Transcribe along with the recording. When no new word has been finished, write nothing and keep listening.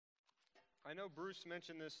I know Bruce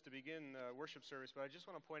mentioned this to begin the worship service, but I just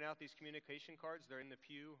want to point out these communication cards. They're in the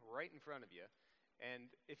pew right in front of you.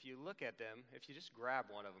 And if you look at them, if you just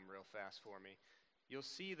grab one of them real fast for me, you'll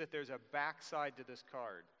see that there's a backside to this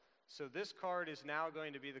card. So this card is now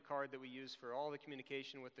going to be the card that we use for all the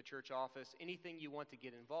communication with the church office. Anything you want to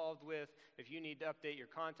get involved with, if you need to update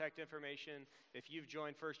your contact information, if you've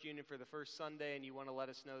joined First Union for the first Sunday and you want to let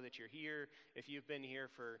us know that you're here, if you've been here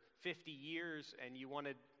for 50 years and you want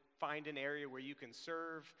to find an area where you can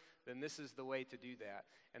serve, then this is the way to do that.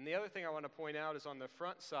 And the other thing I want to point out is on the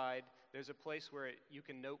front side, there's a place where you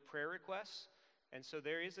can note prayer requests. And so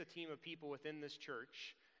there is a team of people within this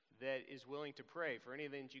church that is willing to pray for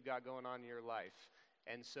anything you got going on in your life.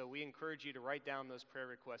 And so we encourage you to write down those prayer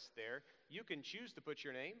requests there. You can choose to put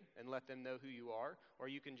your name and let them know who you are, or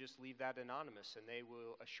you can just leave that anonymous, and they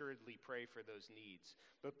will assuredly pray for those needs.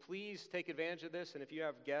 But please take advantage of this, and if you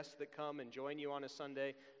have guests that come and join you on a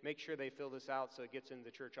Sunday, make sure they fill this out so it gets into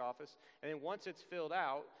the church office. And then once it's filled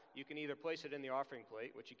out, you can either place it in the offering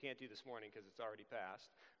plate, which you can't do this morning because it's already passed,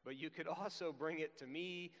 but you could also bring it to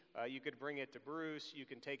me, you could bring it to Bruce, you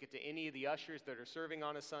can take it to any of the ushers that are serving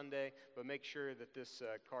on a Sunday, but make sure that this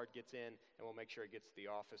card gets in, and we'll make sure it gets to the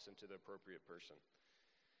office and to the appropriate person.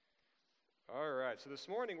 All right, so this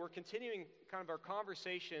morning we're continuing kind of our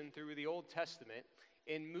conversation through the Old Testament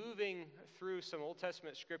in moving through some Old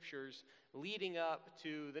Testament scriptures leading up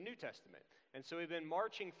to the New Testament. And so we've been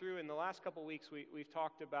marching through. In the last couple weeks, we've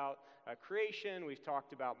talked about creation. We've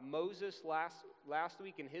talked about Moses last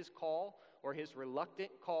week and his call, or his reluctant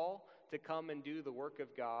call to come and do the work of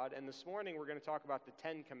God. And this morning we're going to talk about the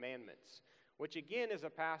Ten Commandments, which again is a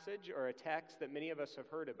passage or a text that many of us have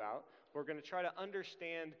heard about. We're going to try to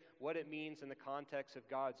understand what it means in the context of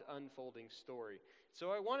God's unfolding story.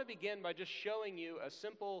 So I want to begin by just showing you a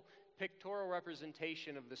simple pictorial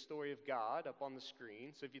representation of the story of God up on the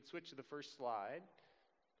screen. So if you'd switch to the first slide,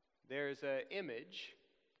 there's an image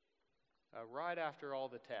right after all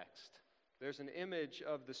the text. There's an image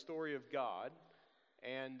of the story of God,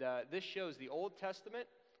 and this shows the Old Testament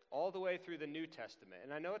all the way through the New Testament.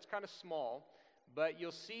 And I know it's kind of small, but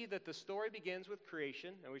you'll see that the story begins with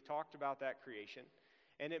creation, and we've talked about that creation,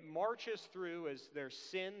 and it marches through as there's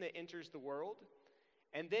sin that enters the world,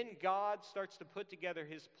 and then God starts to put together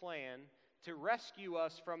his plan to rescue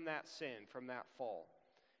us from that sin, from that fall.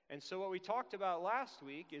 And so what we talked about last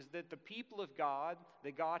week is that the people of God,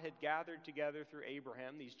 that God had gathered together through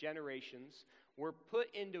Abraham, these generations, were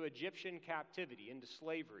put into Egyptian captivity, into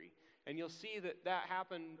slavery. And you'll see that that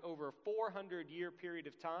happened over a 400-year period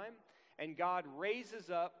of time. And God raises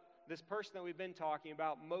up this person that we've been talking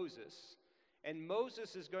about, Moses. And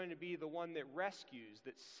Moses is going to be the one that rescues,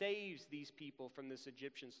 that saves these people from this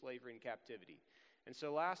Egyptian slavery and captivity. And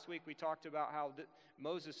so last week we talked about how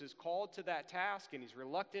Moses is called to that task, and he's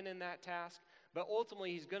reluctant in that task. But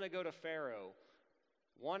ultimately he's going to go to Pharaoh,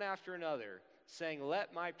 one after another, saying,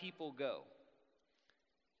 "Let my people go."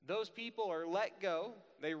 Those people are let go,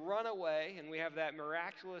 they run away, and we have that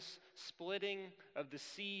miraculous splitting of the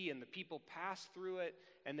sea, and the people pass through it,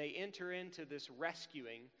 and they enter into this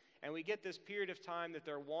rescuing. And we get this period of time that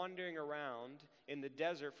they're wandering around in the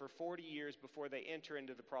desert for 40 years before they enter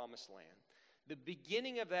into the promised land. The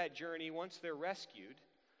beginning of that journey, once they're rescued,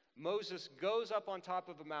 Moses goes up on top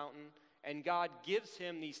of a mountain, and God gives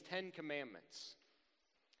him these 10 commandments.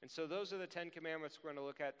 And so those are the 10 commandments we're going to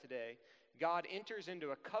look at today. God enters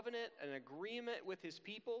into a covenant, an agreement with his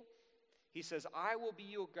people. He says, "I will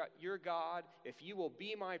be your God if you will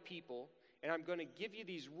be my people, and I'm going to give you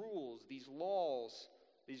these rules, these laws,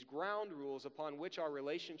 these ground rules upon which our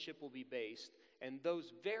relationship will be based." And those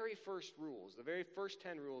very first rules, the very first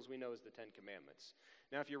 10 rules we know as the 10 Commandments.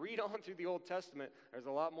 Now, if you read on through the Old Testament, there's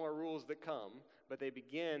a lot more rules that come, but they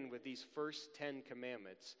begin with these first 10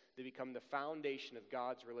 commandments. They become the foundation of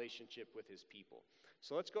God's relationship with his people.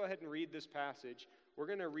 So let's go ahead and read this passage. We're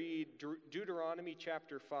going to read Deuteronomy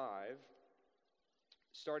chapter 5,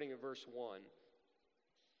 starting at verse 1,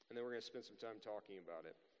 and then we're going to spend some time talking about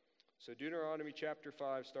it. So Deuteronomy chapter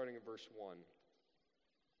 5, starting at verse 1.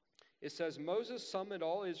 It says, "Moses summoned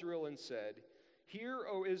all Israel and said, 'Hear,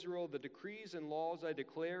 O Israel, the decrees and laws I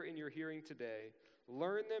declare in your hearing today.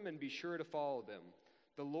 Learn them and be sure to follow them.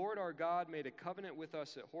 The Lord our God made a covenant with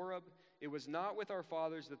us at Horeb. It was not with our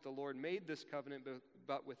fathers that the Lord made this covenant,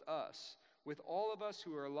 but with us. With all of us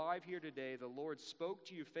who are alive here today, the Lord spoke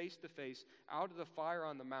to you face to face out of the fire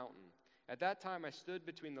on the mountain. At that time I stood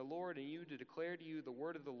between the Lord and you to declare to you the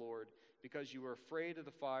word of the Lord, because you were afraid of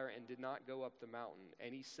the fire and did not go up the mountain.'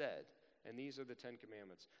 And he said," and these are the 10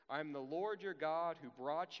 commandments, "I am the Lord your God who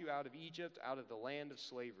brought you out of Egypt, out of the land of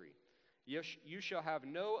slavery. You shall have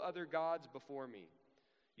no other gods before me.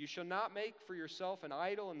 You shall not make for yourself an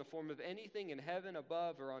idol in the form of anything in heaven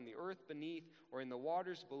above or on the earth beneath or in the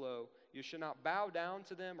waters below. You shall not bow down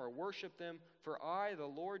to them or worship them, for I, the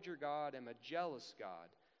Lord your God, am a jealous God,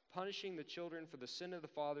 punishing the children for the sin of the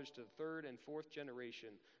fathers to the third and fourth generation,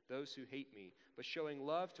 those who hate me, but showing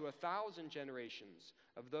love to 1,000 generations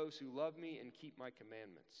of those who love me and keep my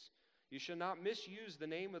commandments. You shall not misuse the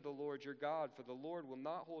name of the Lord your God, for the Lord will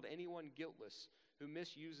not hold anyone guiltless who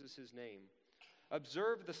misuses his name.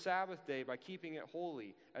 Observe the Sabbath day by keeping it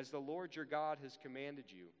holy, as the Lord your God has commanded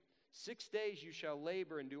you. 6 days you shall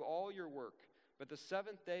labor and do all your work, but the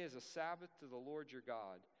seventh day is a Sabbath to the Lord your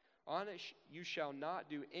God. On it you shall not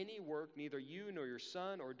do any work, neither you nor your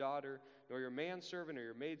son or daughter, nor your manservant or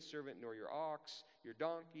your maidservant, nor your ox, your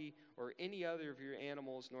donkey, or any other of your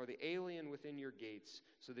animals, nor the alien within your gates,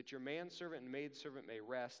 so that your manservant and maidservant may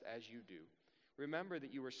rest as you do. Remember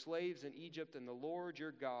that you were slaves in Egypt, and the Lord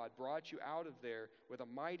your God brought you out of there with a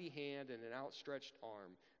mighty hand and an outstretched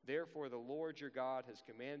arm. Therefore the Lord your God has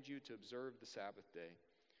commanded you to observe the Sabbath day.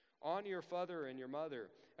 Honor your father and your mother,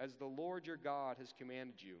 as the Lord your God has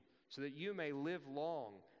commanded you, so that you may live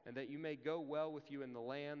long, and that you may go well with you in the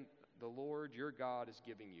land the Lord your God is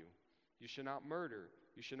giving you. You shall not murder.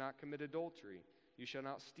 You shall not commit adultery. You shall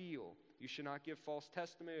not steal. You shall not give false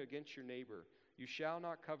testimony against your neighbor. You shall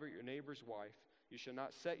not covet your neighbor's wife. You shall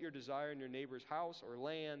not set your desire in your neighbor's house or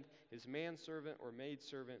land, his manservant or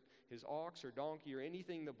maidservant, his ox or donkey, or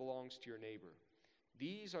anything that belongs to your neighbor.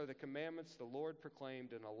 These are the commandments the Lord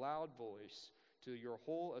proclaimed in a loud voice to your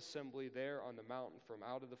whole assembly there on the mountain from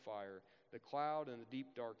out of the fire, the cloud, and the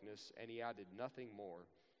deep darkness, and he added nothing more.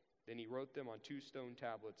 Then he wrote them on 2 stone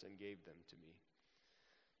tablets and gave them to me.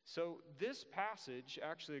 So this passage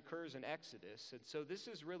actually occurs in Exodus, and so this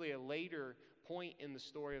is really a later point in the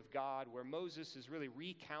story of God where Moses is really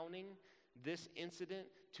recounting this incident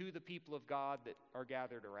to the people of God that are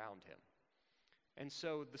gathered around him. And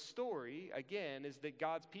so the story, again, is that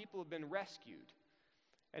God's people have been rescued.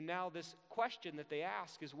 And now this question that they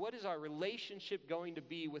ask is, what is our relationship going to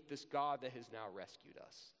be with this God that has now rescued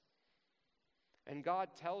us? And God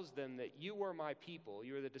tells them that you were my people.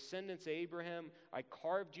 You are the descendants of Abraham. I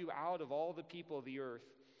carved you out of all the people of the earth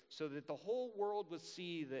so that the whole world would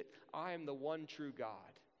see that I am the one true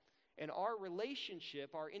God. And our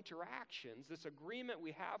relationship, our interactions, this agreement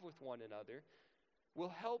we have with one another will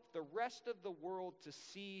help the rest of the world to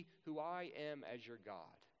see who I am as your God.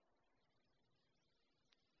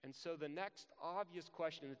 And so the next obvious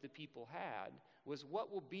question that the people had was,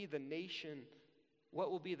 what will be the nature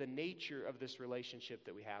of this relationship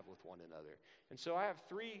that we have with one another? And so I have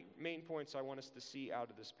 3 main points I want us to see out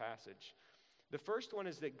of this passage. The first one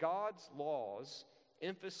is that God's laws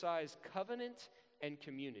emphasize covenant and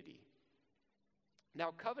community.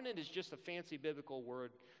 Now, covenant is just a fancy biblical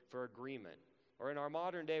word for agreement. Or in our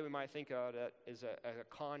modern day, we might think of it as a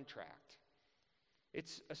contract.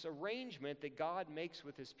 It's an arrangement that God makes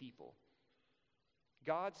with his people.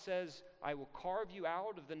 God says, I will carve you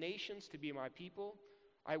out of the nations to be my people.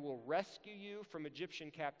 I will rescue you from Egyptian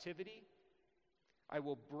captivity. I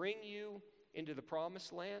will bring you into the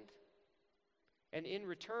promised land. And in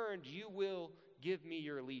return, you will give me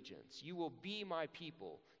your allegiance. You will be my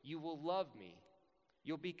people. You will love me.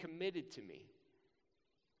 You'll be committed to me.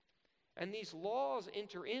 And these laws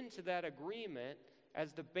enter into that agreement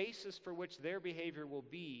as the basis for which their behavior will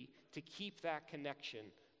be to keep that connection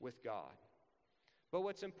with God. But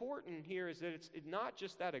what's important here is that it's not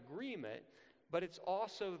just that agreement, but it's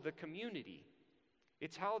also the community.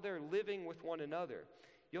 It's how they're living with one another.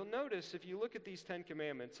 You'll notice if you look at these 10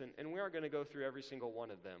 commandments, and we aren't going to go through every single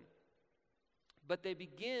one of them, but they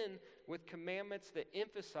begin with commandments that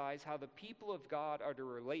emphasize how the people of God are to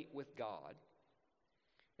relate with God.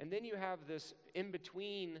 And then you have this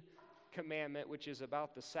in-between commandment, which is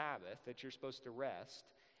about the Sabbath, that you're supposed to rest.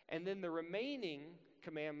 And then the remaining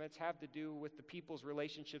commandments have to do with the people's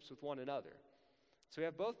relationships with one another. So we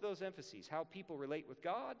have both those emphases, how people relate with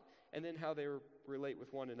God and then how they relate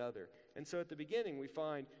with one another. And so at the beginning we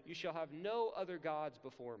find, you shall have no other gods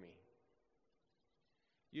before me.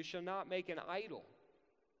 You shall not make an idol.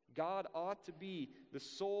 God ought to be the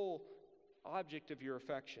sole object of your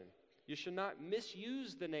affection. You shall not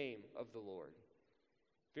misuse the name of the Lord.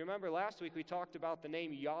 If you remember last week, we talked about the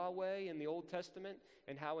name Yahweh in the Old Testament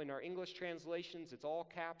and how in our English translations it's all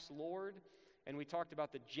caps Lord. And we talked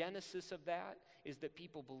about the genesis of that is that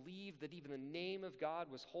people believed that even the name of God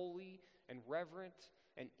was holy and reverent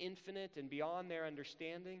and infinite and beyond their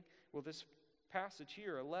understanding. Well, this passage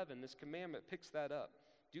here, 11, this commandment picks that up.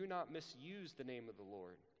 Do not misuse the name of the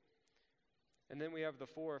Lord. And then we have the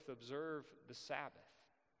fourth, observe the Sabbath.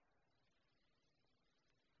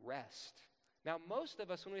 Rest. Now, most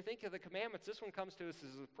of us, when we think of the commandments, this one comes to us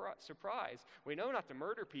as a surprise. We know not to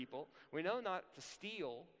murder people. We know not to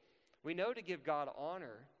steal. We know to give God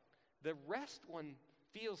honor. The rest one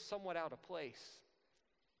feels somewhat out of place.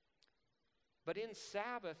 But in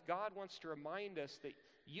Sabbath, God wants to remind us that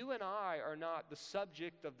you and I are not the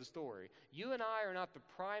subject of the story. You and I are not the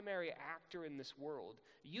primary actor in this world.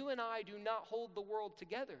 You and I do not hold the world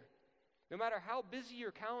together. No matter how busy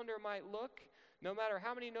your calendar might look, no matter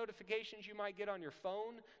how many notifications you might get on your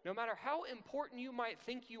phone, no matter how important you might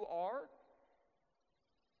think you are,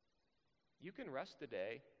 you can rest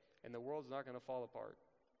today and the world's not going to fall apart.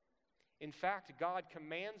 In fact, God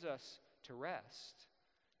commands us to rest,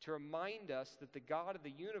 to remind us that the God of the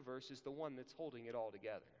universe is the one that's holding it all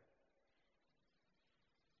together.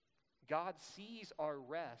 God sees our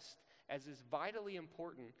rest as vitally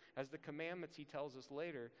important as the commandments he tells us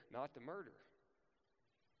later not to murder.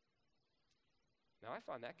 Now, I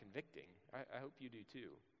find that convicting. I hope you do too.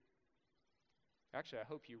 Actually, I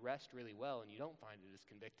hope you rest really well and you don't find it as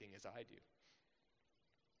convicting as I do.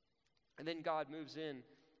 And then God moves in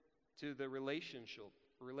to the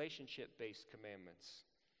relationship-based commandments.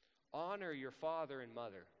 Honor your father and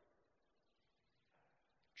mother.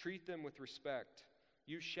 Treat them with respect.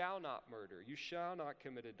 You shall not murder. You shall not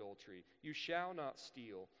commit adultery. You shall not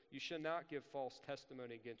steal. You shall not give false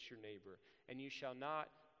testimony against your neighbor. And you shall not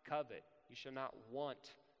covet. You shall not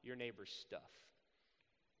want your neighbor's stuff.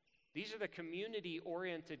 These are the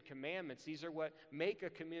community-oriented commandments. These are what make a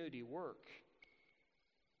community work,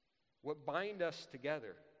 what bind us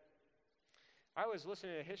together. I was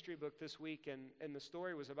listening to a history book this week, and the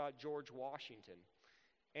story was about George Washington.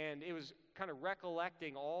 And it was kind of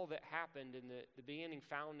recollecting all that happened in the beginning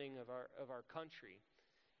founding of our country,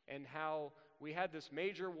 and how we had this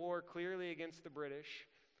major war clearly against the British,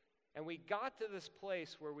 and we got to this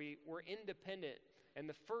place where we were independent, and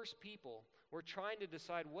the first people were trying to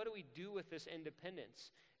decide, what do we do with this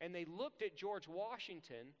independence? And they looked at George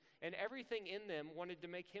Washington, and everything in them wanted to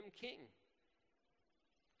make him king.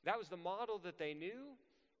 That was the model that they knew.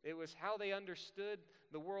 It was how they understood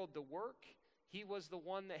the world to work. He was the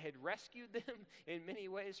one that had rescued them in many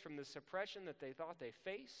ways from the suppression that they thought they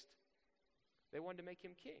faced. They wanted to make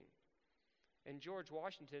him king. And George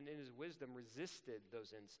Washington, in his wisdom, resisted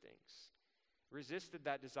those instincts, resisted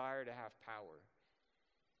that desire to have power,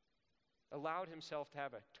 allowed himself to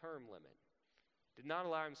have a term limit, did not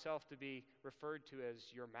allow himself to be referred to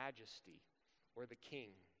as your majesty or the king.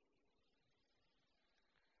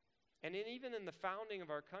 And even in the founding of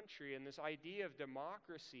our country and this idea of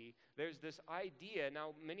democracy, there's this idea,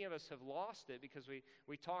 now many of us have lost it because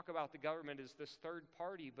we talk about the government as this third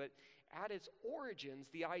party, but at its origins,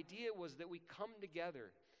 the idea was that we come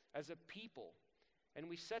together as a people and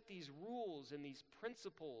we set these rules and these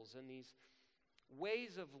principles and these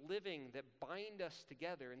ways of living that bind us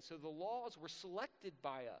together. And so the laws were selected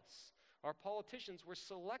by us. Our politicians were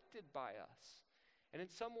selected by us. And in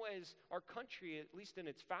some ways, our country, at least in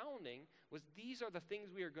its founding, was these are the things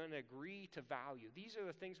we are going to agree to value. These are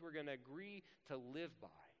the things we're going to agree to live by.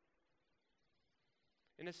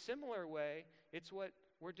 In a similar way, it's what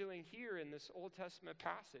we're doing here in this Old Testament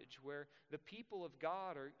passage where the people of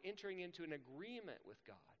God are entering into an agreement with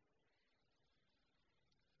God.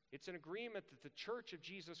 It's an agreement that the church of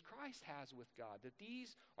Jesus Christ has with God, that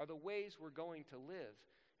these are the ways we're going to live.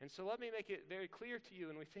 And so let me make it very clear to you,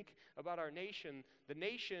 when we think about our nation, the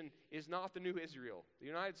nation is not the new Israel. The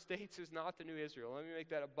United States is not the new Israel. Let me make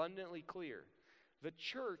that abundantly clear. The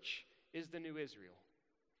church is the new Israel.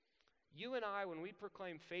 You and I, when we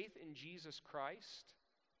proclaim faith in Jesus Christ,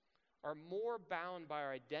 are more bound by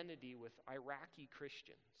our identity with Iraqi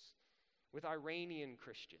Christians, with Iranian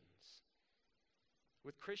Christians,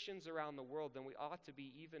 with Christians around the world than we ought to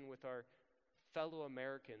be even with our fellow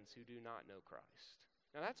Americans who do not know Christ.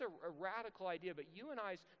 Now, that's a radical idea, but you and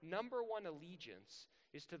I's number one allegiance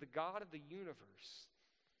is to the God of the universe,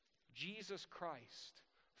 Jesus Christ,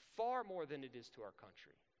 far more than it is to our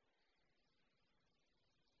country.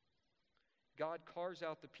 God carves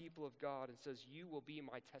out the people of God and says, you will be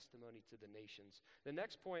my testimony to the nations. The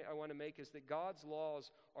next point I want to make is that God's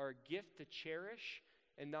laws are a gift to cherish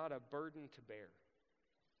and not a burden to bear.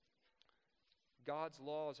 God's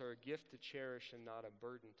laws are a gift to cherish and not a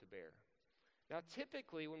burden to bear. Now,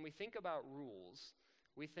 typically, when we think about rules,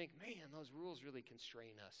 we think, man, those rules really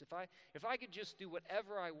constrain us. If I could just do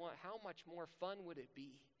whatever I want, how much more fun would it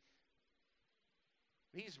be?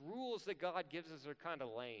 These rules that God gives us are kind of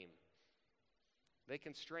lame. They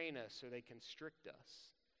constrain us or they constrict us.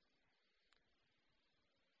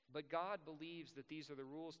 But God believes that these are the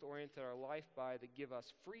rules to orient our life by that give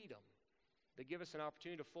us freedom, that give us an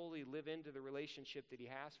opportunity to fully live into the relationship that he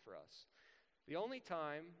has for us.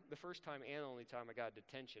 The first time and only time I got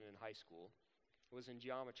detention in high school was in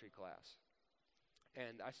geometry class.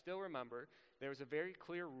 And I still remember there was a very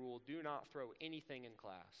clear rule: do not throw anything in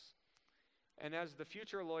class. And as the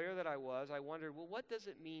future lawyer that I was, I wondered, well, what does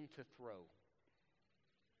it mean to throw?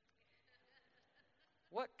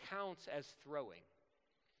 What counts as throwing?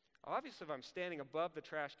 Obviously, if I'm standing above the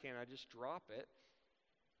trash can, I just drop it.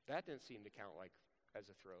 That didn't seem to count like as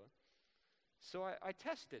a throw. So I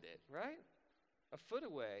tested it, right? A foot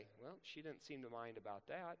away. Well, she didn't seem to mind about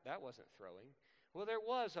that. That wasn't throwing. Well, there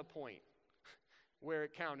was a point where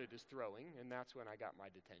it counted as throwing, and that's when I got my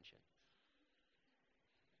detention.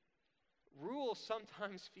 Rules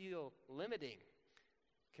sometimes feel limiting,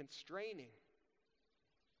 constraining.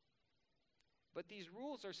 But these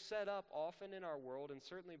rules are set up often in our world, and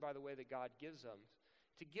certainly by the way that God gives them,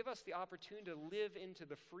 to give us the opportunity to live into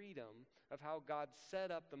the freedom of how God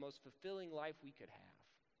set up the most fulfilling life we could have.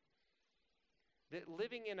 That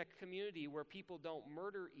living in a community where people don't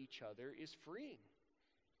murder each other is freeing.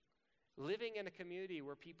 Living in a community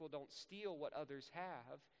where people don't steal what others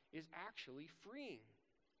have is actually freeing.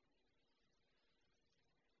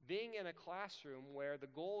 Being in a classroom where the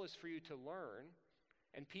goal is for you to learn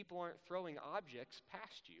and people aren't throwing objects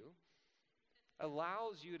past you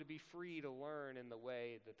allows you to be free to learn in the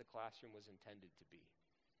way that the classroom was intended to be.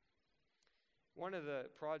 One of the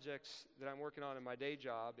projects that I'm working on in my day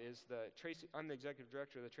job is I'm the executive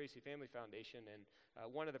director of the Tracy Family Foundation, and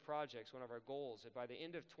one of the projects, one of our goals, that by the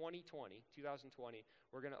end of 2020,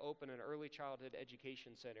 we're going to open an early childhood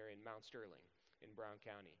education center in Mount Sterling in Brown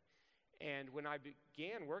County. And when I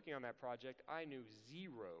began working on that project, I knew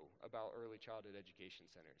zero about early childhood education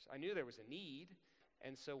centers. I knew there was a need,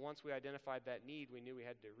 and so once we identified that need, we knew we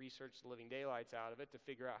had to research the living daylights out of it to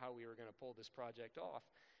figure out how we were going to pull this project off.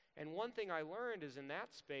 And one thing I learned is in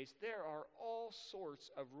that space, there are all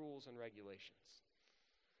sorts of rules and regulations.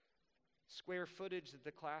 Square footage that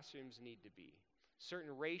the classrooms need to be,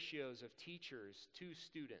 certain ratios of teachers to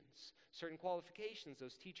students, certain qualifications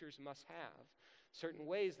those teachers must have, certain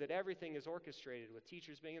ways that everything is orchestrated, with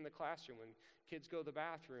teachers being in the classroom when kids go to the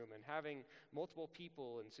bathroom and having multiple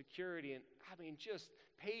people and security, and just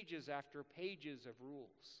pages after pages of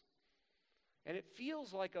rules. And it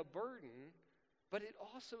feels like a burden, but it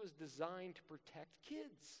also is designed to protect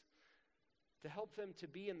kids, to help them to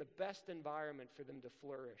be in the best environment for them to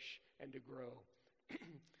flourish and to grow.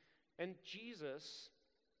 And Jesus,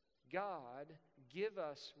 God, give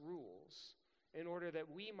us rules in order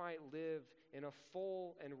that we might live in a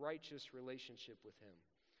full and righteous relationship with him.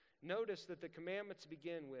 Notice that the commandments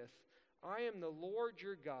begin with, I am the Lord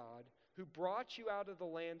your God, who brought you out of the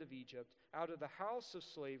land of Egypt, out of the house of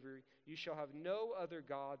slavery. You shall have no other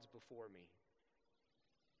gods before me.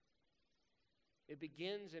 It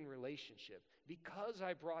begins in relationship. Because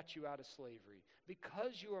I brought you out of slavery,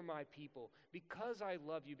 because you are my people, because I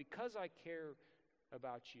love you, because I care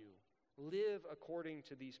about you, live according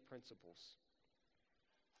to these principles.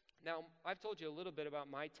 Now, I've told you a little bit about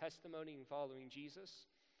my testimony in following Jesus.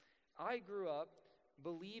 I grew up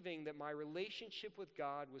believing that my relationship with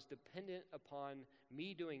God was dependent upon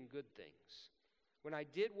me doing good things. When I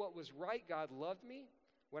did what was right, God loved me.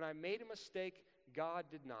 When I made a mistake, God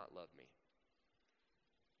did not love me.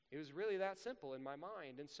 It was really that simple in my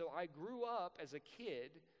mind. And so I grew up as a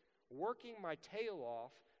kid working my tail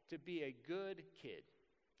off to be a good kid,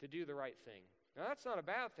 to do the right thing. Now, that's not a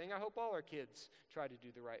bad thing. I hope all our kids try to do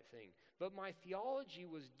the right thing. But my theology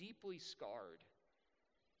was deeply scarred,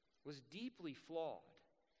 was deeply flawed.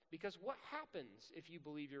 Because what happens if you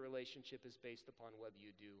believe your relationship is based upon whether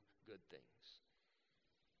you do good things?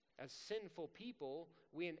 As sinful people,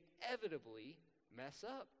 we inevitably mess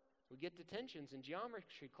up. We get detentions in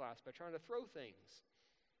geometry class by trying to throw things.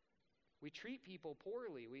 We treat people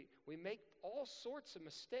poorly. We make all sorts of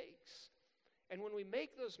mistakes. And when we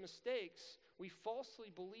make those mistakes, we falsely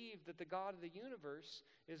believe that the God of the universe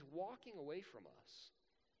is walking away from us.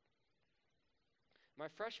 My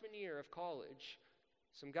freshman year of college,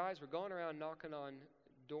 some guys were going around knocking on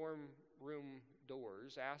dorm room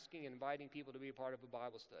doors, asking and inviting people to be a part of a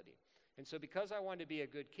Bible study. And so because I wanted to be a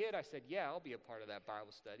good kid, I said, yeah, I'll be a part of that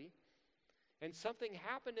Bible study. And something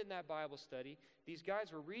happened in that Bible study. These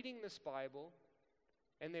guys were reading this Bible,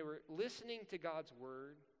 and they were listening to God's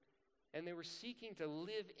word, and they were seeking to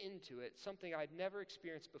live into it, something I'd never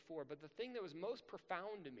experienced before. But the thing that was most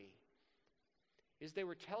profound to me is they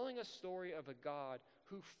were telling a story of a God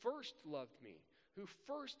who first loved me, who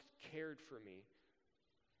first cared for me,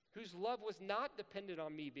 whose love was not dependent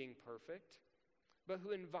on me being perfect, but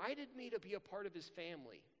who invited me to be a part of his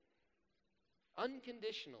family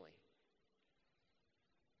unconditionally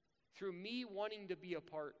through me wanting to be a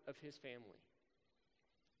part of his family.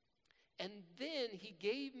 And then he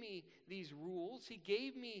gave me these rules. He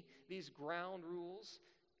gave me these ground rules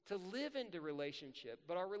to live into relationship,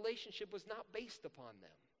 but our relationship was not based upon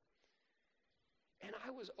them. And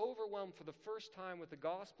I was overwhelmed for the first time with the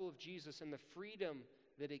gospel of Jesus and the freedom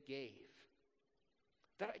that it gave.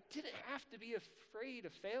 That I didn't have to be afraid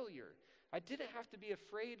of failure. I didn't have to be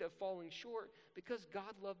afraid of falling short because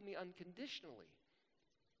God loved me unconditionally.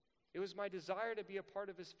 It was my desire to be a part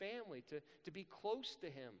of his family, to be close to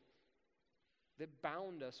him, that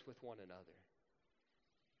bound us with one another.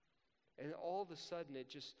 And all of a sudden, it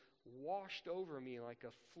just washed over me like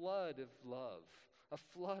a flood of love, a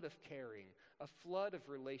flood of caring, a flood of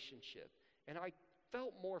relationship. And I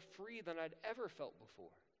felt more free than I'd ever felt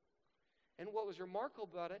before. And what was remarkable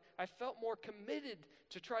about it, I felt more committed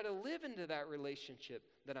to try to live into that relationship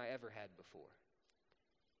than I ever had before.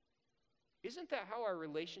 Isn't that how our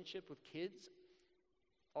relationship with kids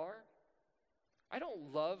are? I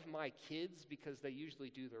don't love my kids because they usually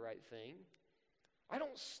do the right thing. I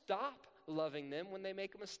don't stop loving them when they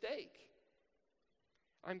make a mistake.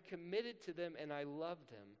 I'm committed to them and I love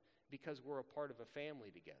them because we're a part of a family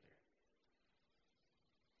together.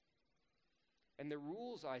 And the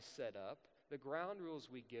rules I set up, the ground rules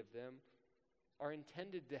we give them, are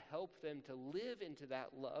intended to help them to live into that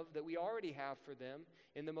love that we already have for them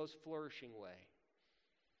in the most flourishing way.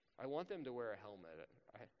 I want them to wear a helmet.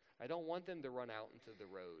 I don't want them to run out into the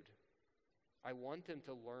road. I want them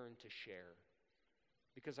to learn to share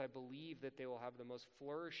because I believe that they will have the most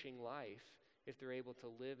flourishing life if they're able to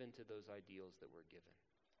live into those ideals that we're given.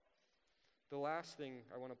 The last thing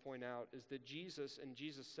I want to point out is that Jesus, and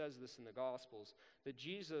Jesus says this in the Gospels, that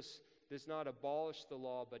Jesus does not abolish the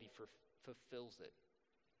law, but he fulfills it.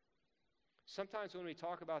 Sometimes when we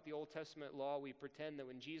talk about the Old Testament law, we pretend that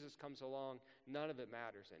when Jesus comes along, none of it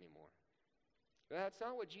matters anymore. But that's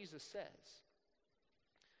not what Jesus says.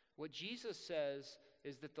 What Jesus says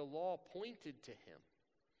is that the law pointed to him.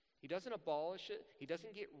 He doesn't abolish it. He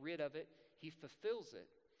doesn't get rid of it. He fulfills it.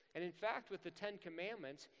 And in fact, with the 10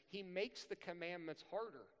 Commandments, he makes the commandments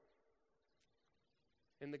harder.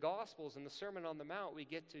 In the Gospels, in the Sermon on the Mount, we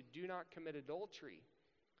get to do not commit adultery.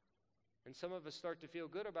 And some of us start to feel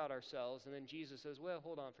good about ourselves, and then Jesus says, well,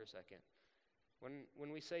 hold on for a second.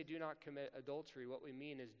 When we say do not commit adultery, what we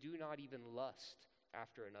mean is do not even lust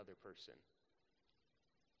after another person.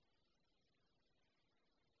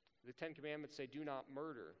 The 10 Commandments say do not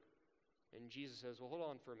murder. And Jesus says, well, hold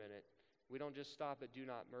on for a minute. We don't just stop at do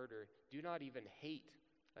not murder. Do not even hate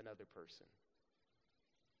another person.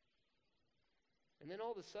 And then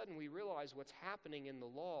all of a sudden we realize what's happening in the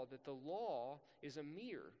law, that the law is a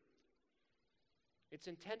mirror. It's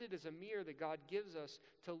intended as a mirror that God gives us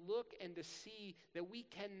to look and to see that we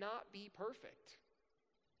cannot be perfect.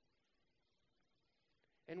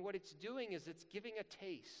 And what it's doing is it's giving a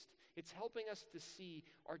taste. It's helping us to see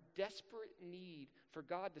our desperate need for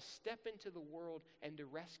God to step into the world and to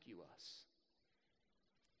rescue us.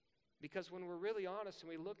 Because when we're really honest and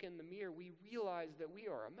we look in the mirror, we realize that we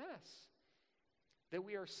are a mess. That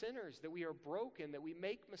we are sinners, that we are broken, that we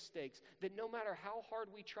make mistakes, that no matter how hard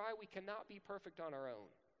we try, we cannot be perfect on our own.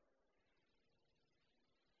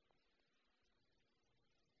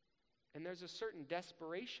 And there's a certain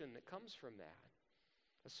desperation that comes from that,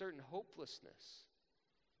 a certain hopelessness.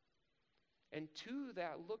 And to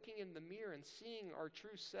that, looking in the mirror and seeing our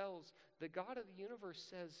true selves, the God of the universe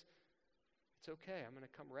says, it's okay, I'm going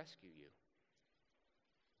to come rescue you.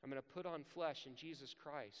 I'm going to put on flesh in Jesus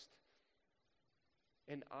Christ.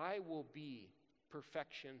 And I will be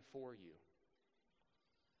perfection for you.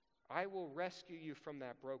 I will rescue you from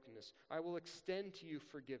that brokenness. I will extend to you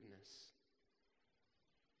forgiveness.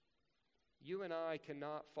 You and I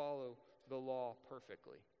cannot follow the law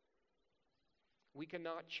perfectly. We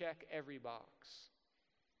cannot check every box.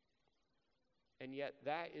 And yet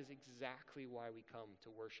that is exactly why we come to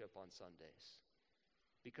worship on Sundays.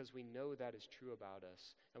 Because we know that is true about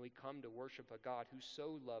us. And we come to worship a God who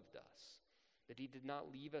so loved us that he did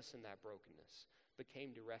not leave us in that brokenness, but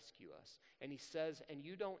came to rescue us. And he says, and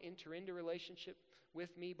you don't enter into relationship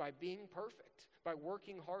with me by being perfect, by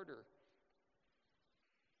working harder.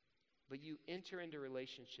 But you enter into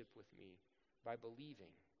relationship with me by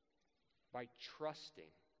believing, by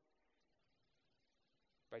trusting,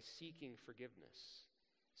 by seeking forgiveness,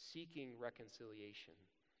 seeking reconciliation.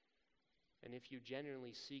 And if you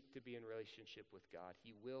genuinely seek to be in relationship with God,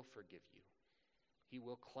 he will forgive you. He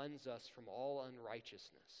will cleanse us from all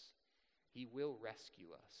unrighteousness. He will rescue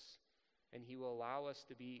us. And he will allow us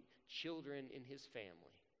to be children in his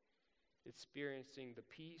family, experiencing the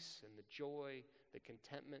peace and the joy, the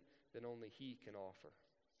contentment that only he can offer.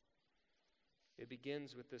 It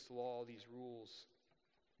begins with this law, these rules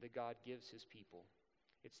that God gives his people.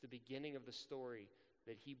 It's the beginning of the story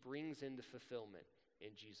that he brings into fulfillment in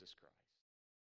Jesus Christ.